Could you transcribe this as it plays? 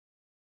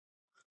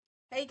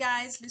Hey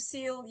guys,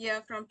 Lucille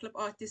here from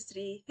Clipart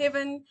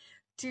Heaven.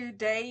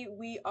 Today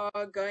we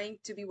are going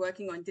to be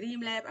working on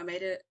DreamLab. I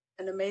made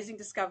an amazing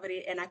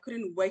discovery and I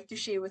couldn't wait to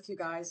share with you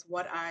guys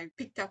what I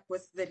picked up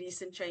with the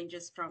recent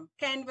changes from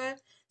Canva.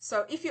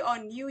 So if you are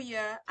new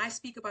here, I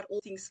speak about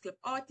all things clip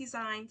art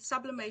design,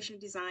 sublimation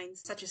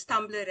designs, such as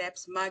tumbler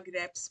wraps, mug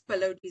wraps,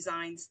 pillow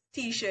designs,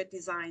 t-shirt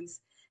designs,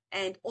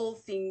 and all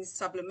things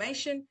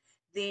sublimation.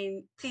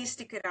 Then please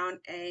stick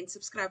around and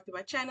subscribe to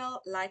my channel,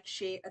 like,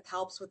 share. It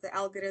helps with the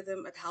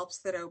algorithm. It helps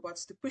the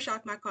robots to push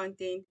out my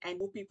content and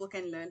more people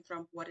can learn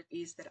from what it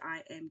is that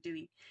I am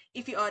doing.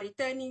 If you are a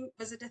returning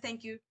visitor,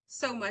 thank you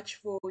so much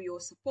for your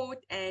support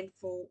and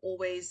for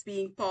always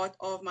being part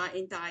of my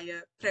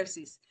entire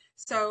process.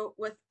 So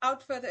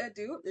without further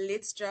ado,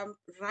 let's jump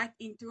right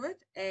into it.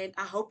 And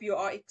I hope you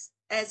are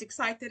as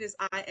excited as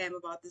I am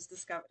about this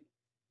discovery.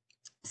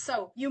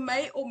 So you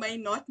may or may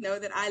not know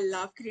that I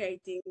love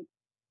creating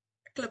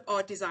clip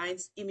art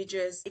designs,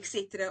 images,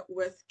 etc.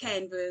 with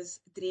Canva's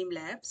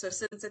DreamLab. So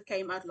since it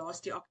came out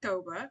last year,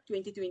 October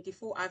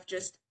 2024, I've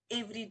just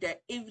every day,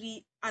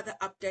 every other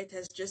update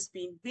has just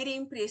been very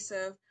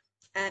impressive.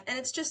 And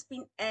it's just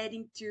been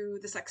adding to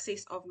the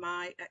success of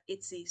my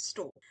Etsy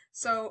store.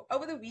 So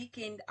over the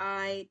weekend,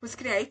 I was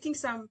creating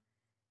some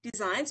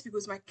designs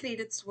because my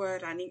credits were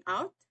running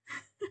out.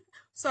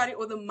 Sorry,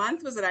 or the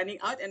month was running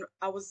out and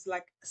I was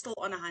like still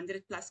on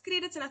 100 plus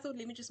credits, and I thought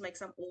let me just make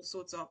some all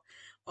sorts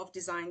of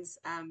designs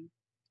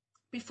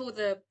before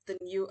the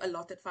new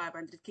allotted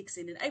 500 kicks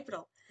in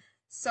April.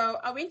 So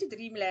I went to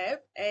DreamLab,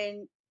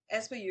 and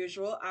as per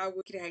usual I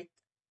would create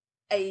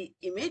a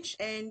image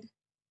and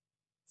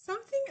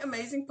something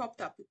amazing popped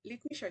up. Let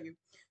me show you.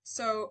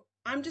 So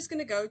I'm just going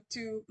to go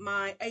to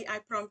my AI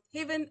prompt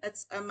heaven.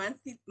 It's a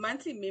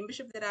monthly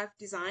membership that I've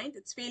designed.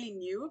 It's fairly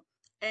new,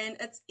 and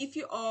it's if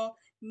you are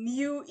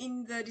new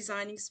in the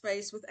designing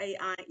space with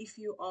AI, if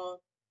you are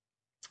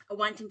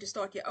wanting to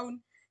start your own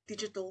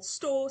digital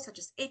store such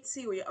as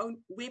Etsy or your own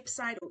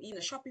website or even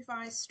a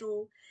Shopify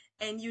store,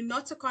 and you're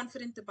not so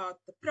confident about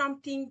the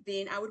prompting,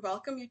 then I would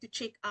welcome you to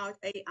check out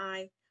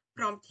AI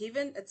Prompt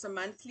Heaven. It's a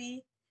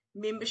monthly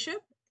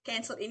membership,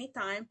 cancel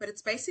anytime, but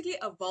it's basically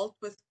a vault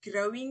with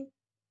growing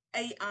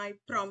AI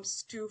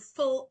prompts to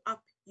fill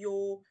up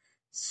your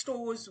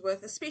stores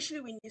with,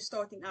 especially when you're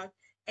starting out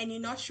and you're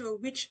not sure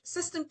which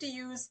system to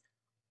use,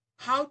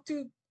 how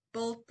to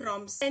build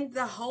prompts, and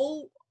the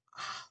whole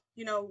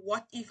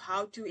what if,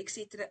 how to,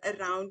 etc.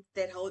 around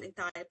that whole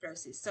entire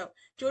process. So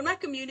join my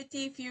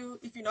community if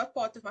you're not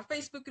part of my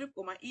Facebook group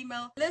or my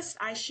email list.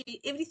 I share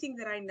everything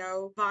that I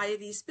know via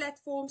these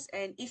platforms,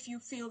 and if you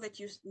feel that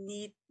you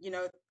need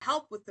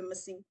help with the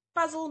missing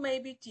puzzle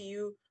maybe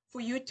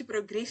for you to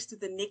progress to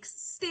the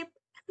next step,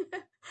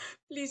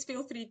 please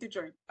feel free to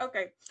join.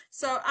 Okay,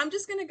 so I'm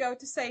just going to go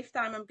to save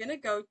time. I'm going to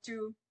go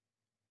to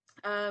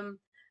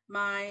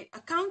my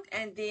account,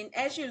 and then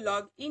as you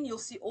log in you'll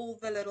see all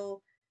the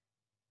little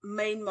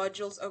main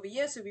modules over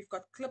here. So we've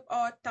got clip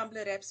art,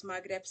 tumbler wraps,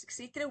 mug wraps,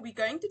 etc. We're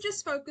going to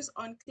just focus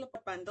on clip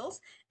art bundles,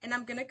 and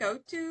I'm going to go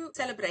to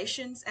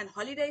celebrations and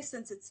holidays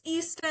since it's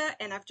Easter,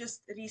 and I've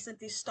just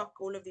recently stocked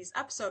all of these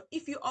up. So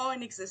if you are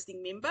an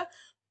existing member,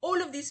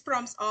 all of these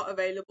prompts are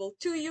available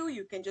to you.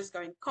 You can just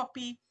go and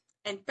copy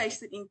and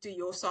paste it into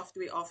your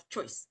software of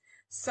choice.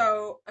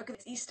 So okay,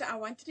 it's Easter. I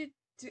wanted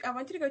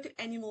to go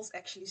to animals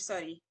actually.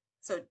 Sorry.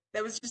 So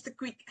that was just a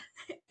quick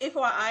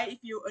FYI.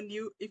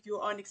 If you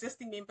are an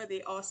existing member, there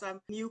are some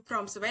new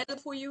prompts available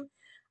for you.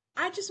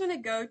 I just want to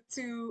go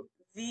to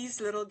these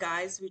little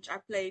guys, which I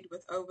played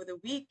with over the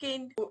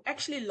weekend, or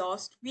actually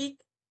last week,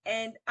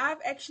 and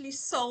I've actually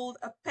sold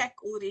a pack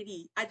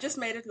already. I just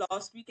made it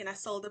last week and I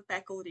sold a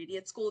pack already.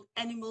 It's called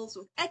Animals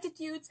with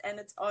Attitudes, and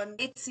it's on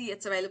Etsy.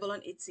 It's available on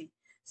Etsy.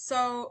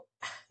 So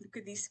look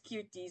at these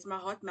cuties. My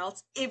heart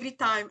melts every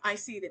time I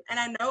see them. And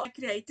I know I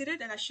created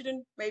it and I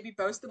shouldn't maybe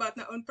boast about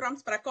my own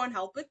prompts, but I can't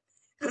help it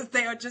because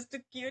they are just too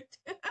cute.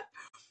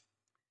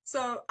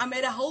 So I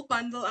made a whole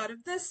bundle out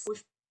of this.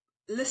 We've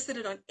listed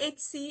it on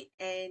Etsy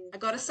and I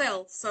got a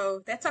sale.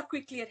 So that's how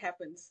quickly it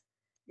happens.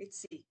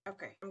 Let's see.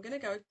 Okay, I'm going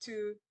to go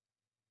to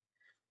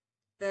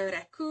the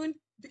raccoon.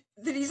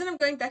 The reason I'm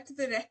going back to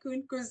the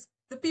raccoon because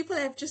the people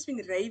have just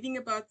been raving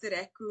about the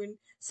raccoon.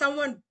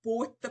 Someone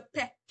bought the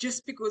pack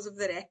just because of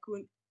the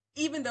raccoon,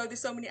 even though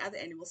there's so many other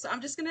animals. So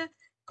I'm just going to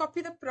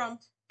copy the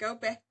prompt, go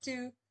back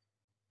to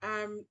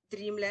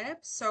DreamLab.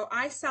 So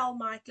I sell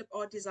my clip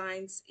art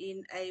designs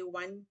in a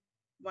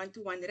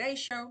 1:1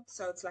 ratio.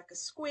 So it's like a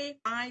square.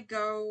 I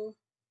go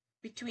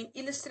between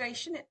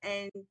illustration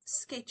and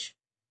sketch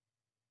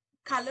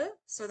color.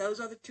 So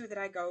those are the two that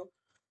I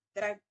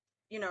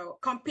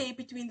compare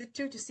between the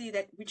two to see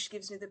that which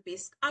gives me the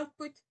best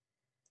output.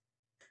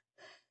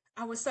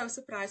 I was so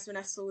surprised when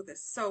I saw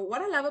this. So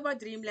what I love about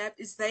DreamLab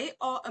is they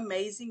are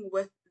amazing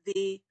with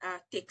the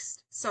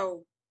text.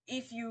 So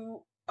if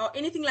you are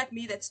anything like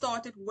me that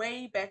started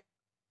way back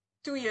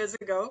 2 years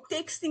ago,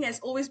 texting has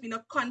always been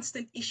a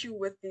constant issue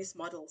with these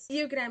models.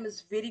 Ideogram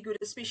is very good,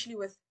 especially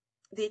with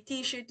their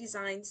t-shirt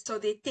designs. So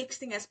their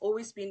texting has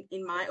always been,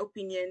 in my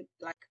opinion,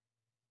 like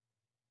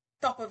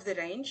top of the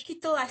range.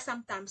 Kittel I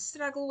sometimes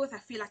struggle with. I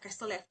feel like I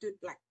still have to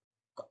like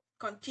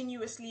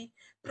continuously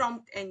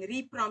prompt and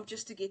reprompt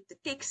just to get the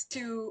text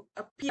to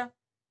appear.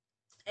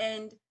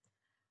 And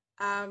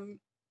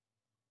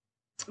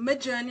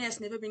Midjourney has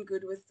never been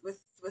good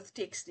with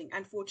texting,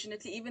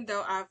 unfortunately, even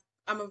though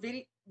I'm a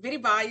very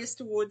biased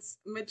towards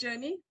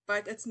Midjourney,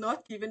 but it's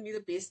not given me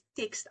the best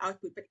text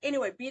output. But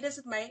anyway, be it as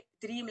it may,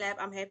 DreamLab,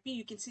 I'm happy.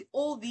 You can see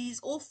all these,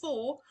 all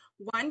four,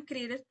 one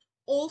credit,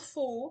 all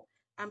four.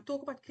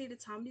 Talk about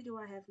credits. How many do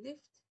I have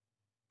left?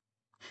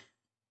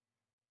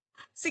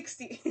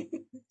 60.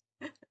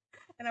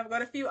 And I've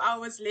got a few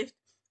hours left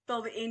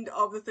till the end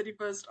of the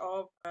 31st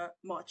of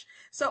March.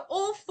 So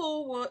all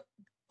four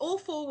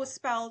were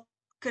spelled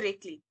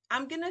correctly.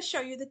 I'm going to show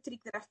you the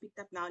trick that I've picked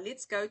up now.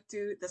 Let's go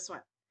to this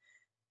one.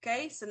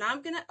 Okay, so now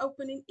I'm going to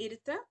open an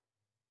editor.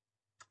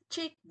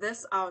 Check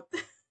this out.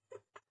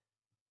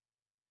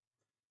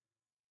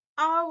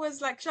 I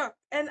was like shocked,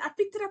 and I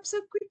picked it up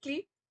so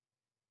quickly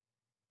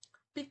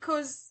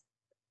because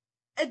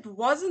it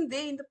wasn't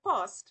there in the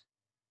past.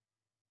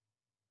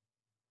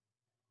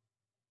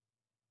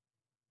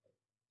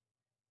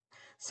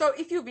 So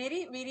if you're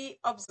very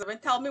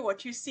observant, tell me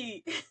what you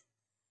see.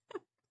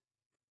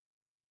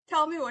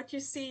 Tell me what you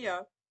see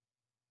here.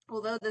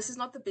 Although this is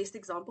not the best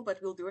example, but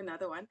we'll do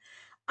another one.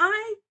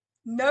 I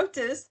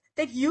noticed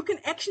that you can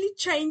actually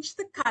change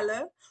the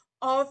color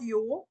of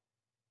your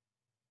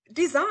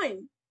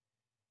design.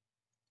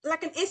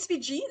 Like an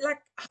SVG, like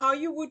how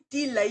you would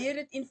delayer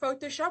it in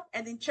Photoshop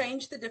and then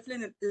change the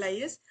different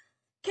layers.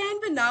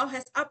 Canva now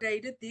has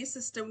upgraded their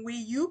system where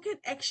you can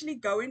actually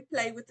go and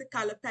play with the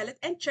color palette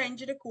and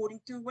change it according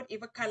to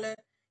whatever color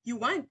you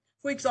want.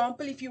 For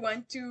example, if you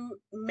want to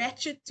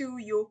match it to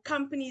your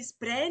company's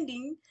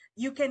branding,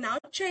 you can now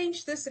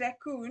change this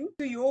raccoon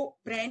to your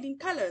branding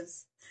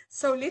colors.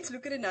 So let's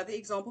look at another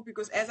example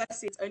because, as I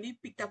said, it's only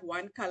picked up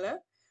one color.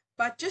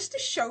 But just to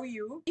show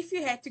you, if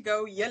you had to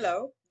go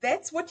yellow,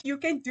 that's what you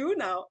can do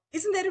now.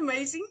 Isn't that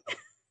amazing?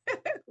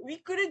 We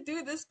couldn't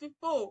do this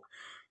before.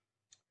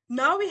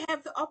 Now we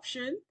have the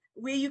option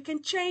where you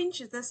can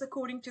change this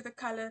according to the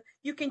color.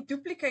 You can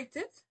duplicate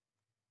it.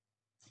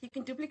 You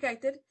can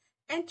duplicate it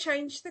and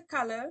change the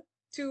color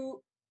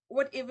to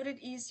whatever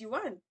it is you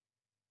want.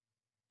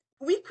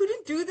 We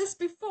couldn't do this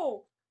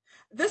before.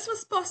 This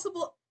was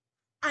possible.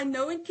 I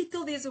know in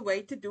Kittel there's a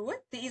way to do it.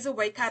 There is a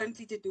way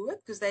currently to do it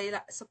because they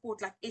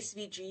support like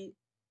SVG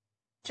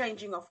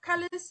changing of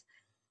colors.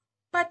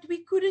 But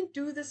we couldn't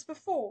do this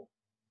before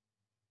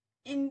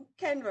in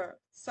Canva.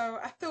 So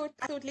I thought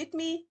let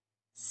me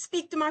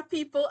speak to my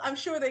people. I'm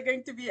sure they're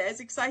going to be as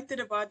excited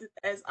about it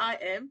as I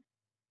am.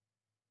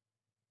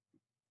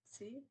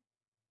 See?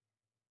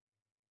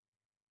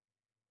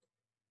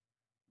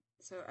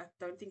 So I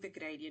don't think the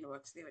gradient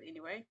works there, but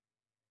anyway.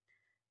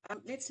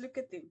 Let's look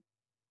at them.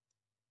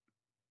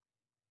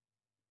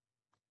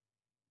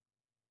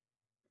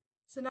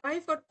 So now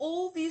you've got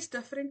all these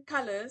different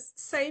colors,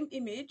 same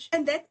image,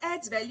 and that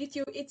adds value to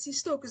your Etsy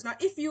store. Because now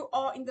if you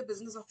are in the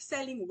business of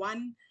selling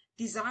one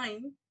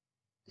design,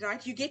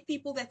 right, you get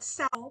people that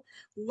sell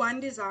one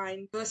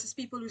design versus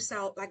people who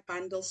sell like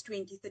bundles,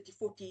 20, 30,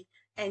 40,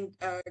 and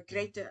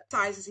greater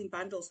sizes in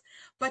bundles.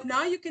 But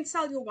now you can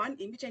sell your one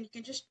image and you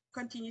can just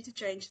continue to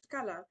change the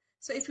color.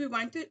 So if we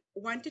want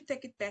to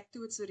take it back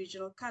to its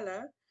original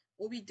color,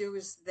 all we do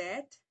is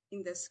that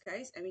in this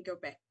case, and we go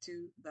back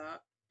to the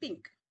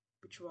pink,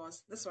 which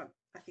was this one,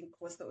 I think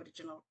was the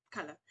original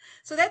color.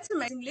 So that's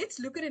amazing. Let's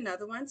look at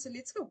another one. So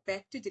let's go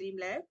back to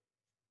DreamLab,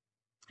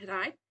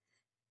 right?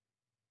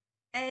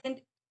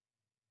 And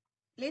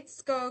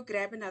let's go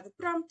grab another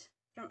prompt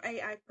from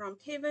AI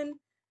Prompt Heaven.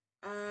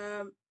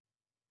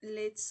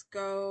 Let's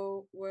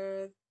go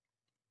with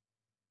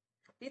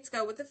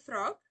the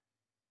frog.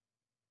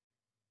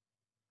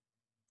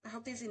 I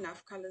hope there's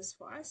enough colors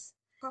for us.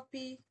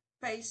 Copy,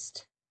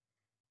 paste.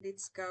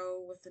 Let's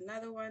go with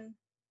another one.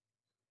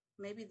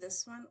 Maybe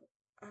this one.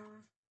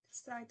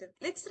 Let's try that.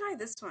 Let's try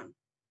this one.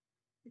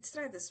 Let's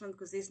try this one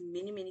because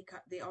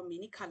there are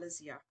many colors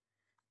here.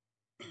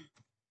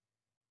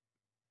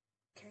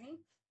 Okay.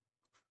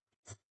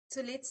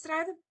 So let's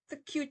try the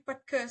cute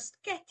but cursed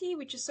catty,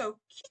 which is so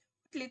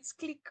cute. Let's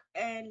click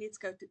and let's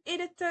go to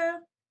editor.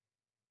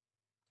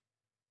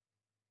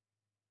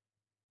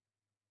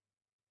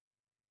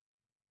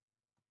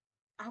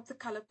 I hope the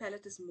color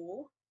palette is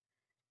more.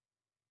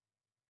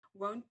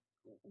 Won't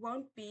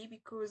be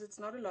because it's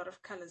not a lot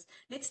of colors.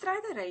 Let's try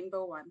the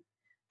rainbow one.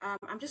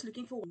 I'm just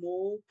looking for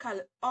more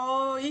color.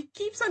 Oh, it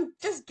keeps on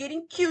just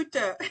getting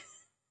cuter.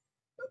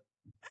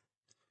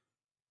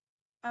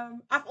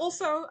 I'll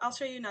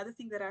show you another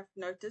thing that I've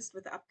noticed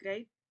with the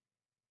upgrade.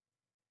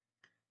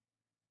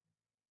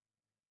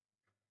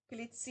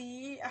 Okay, let's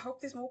see. I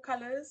hope there's more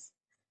colors.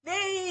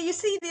 There, you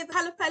see the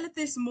color palette,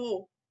 there's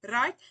more,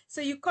 right?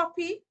 So you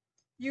copy,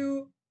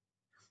 you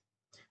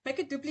make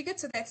a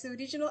duplicate, so that's the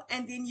original,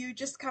 and then you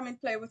just come and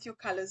play with your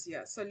colors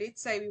here. So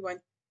let's say we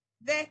want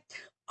that.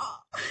 Oh.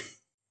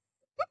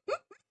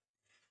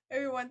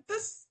 And we want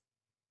this.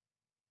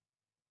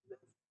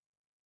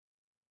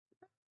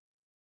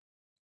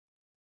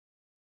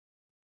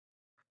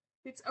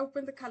 Let's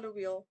open the color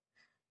wheel.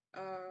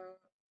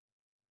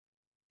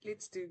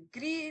 Let's do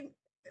green.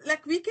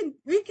 Like we can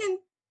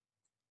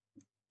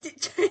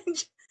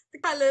change the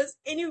colors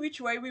any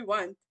which way we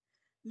want.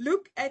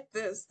 Look at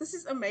this. This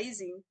is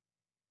amazing.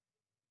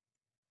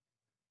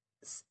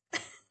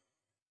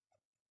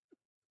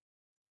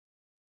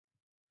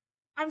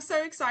 I'm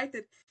so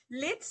excited.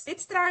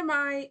 Let's try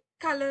my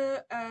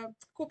color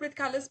corporate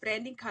colors,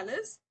 branding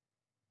colors.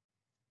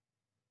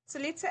 So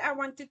let's say I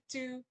wanted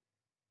to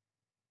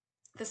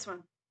this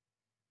one.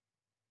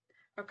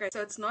 Okay,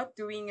 so it's not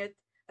doing it.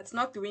 It's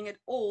not doing it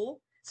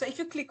all. So if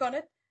you click on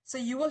it, so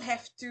you will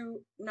have to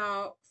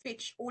now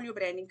fetch all your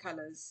branding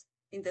colors.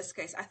 In this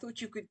case, I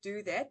thought you could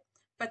do that,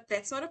 but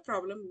that's not a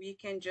problem. We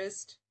can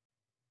just,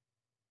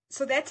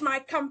 so that's my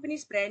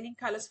company's branding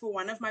colors for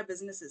one of my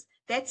businesses.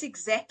 That's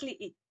exactly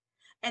it.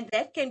 And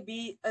that can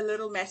be a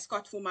little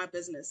mascot for my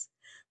business.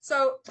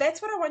 So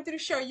that's what I wanted to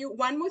show you.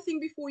 One more thing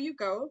before you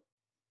go.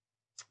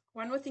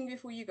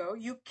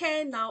 You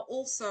can now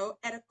also,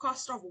 at a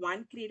cost of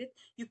 1 credit,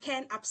 you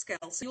can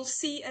upscale. So you'll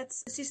see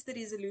this is the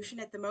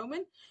resolution at the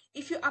moment.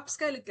 If you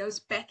upscale, it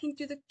goes back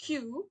into the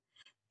queue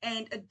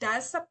and it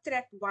does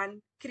subtract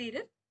 1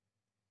 credit.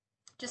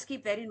 Just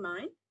keep that in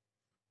mind.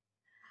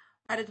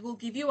 But it will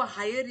give you a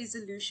higher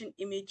resolution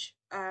image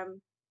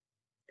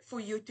for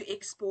you to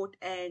export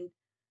and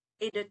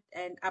edit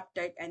and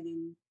update and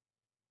then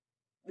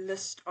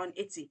list on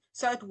Etsy.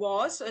 So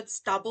it's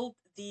doubled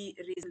the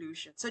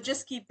resolution. So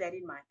just keep that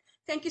in mind.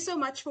 Thank you so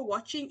much for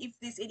watching. If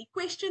there's any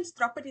questions,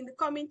 drop it in the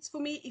comments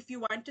for me. If you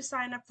want to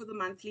sign up for the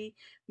monthly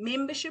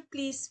membership,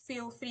 please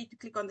feel free to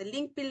click on the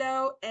link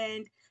below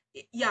and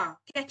yeah,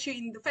 catch you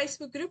in the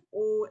Facebook group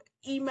or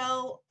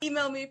email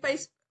me,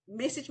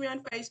 message me on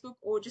Facebook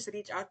or just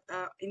reach out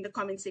in the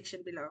comment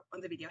section below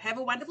on the video. Have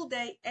a wonderful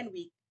day and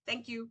week.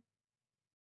 Thank you.